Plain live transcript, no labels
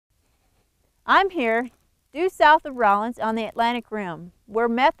I'm here due south of Rawlins on the Atlantic Rim, where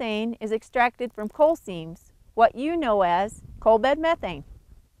methane is extracted from coal seams, what you know as coalbed methane.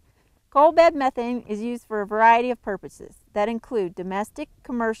 Coalbed methane is used for a variety of purposes that include domestic,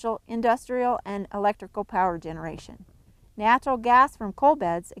 commercial, industrial, and electrical power generation. Natural gas from coal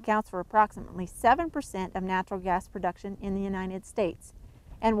beds accounts for approximately 7% of natural gas production in the United States,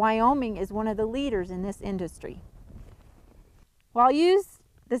 and Wyoming is one of the leaders in this industry. While used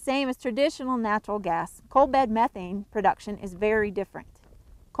the same as traditional natural gas, coalbed methane production is very different.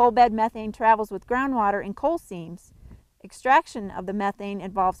 Coalbed methane travels with groundwater in coal seams. Extraction of the methane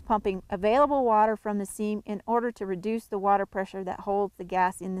involves pumping available water from the seam in order to reduce the water pressure that holds the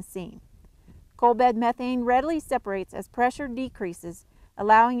gas in the seam. Coalbed methane readily separates as pressure decreases,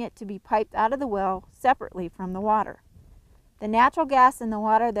 allowing it to be piped out of the well separately from the water. The natural gas and the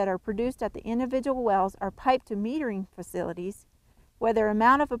water that are produced at the individual wells are piped to metering facilities, where the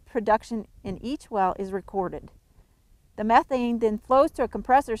amount of production in each well is recorded. The methane then flows to a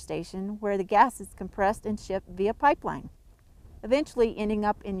compressor station where the gas is compressed and shipped via pipeline, eventually ending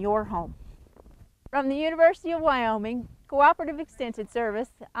up in your home. From the University of Wyoming Cooperative Extension Service,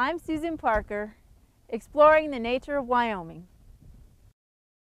 I'm Susan Parker, exploring the nature of Wyoming.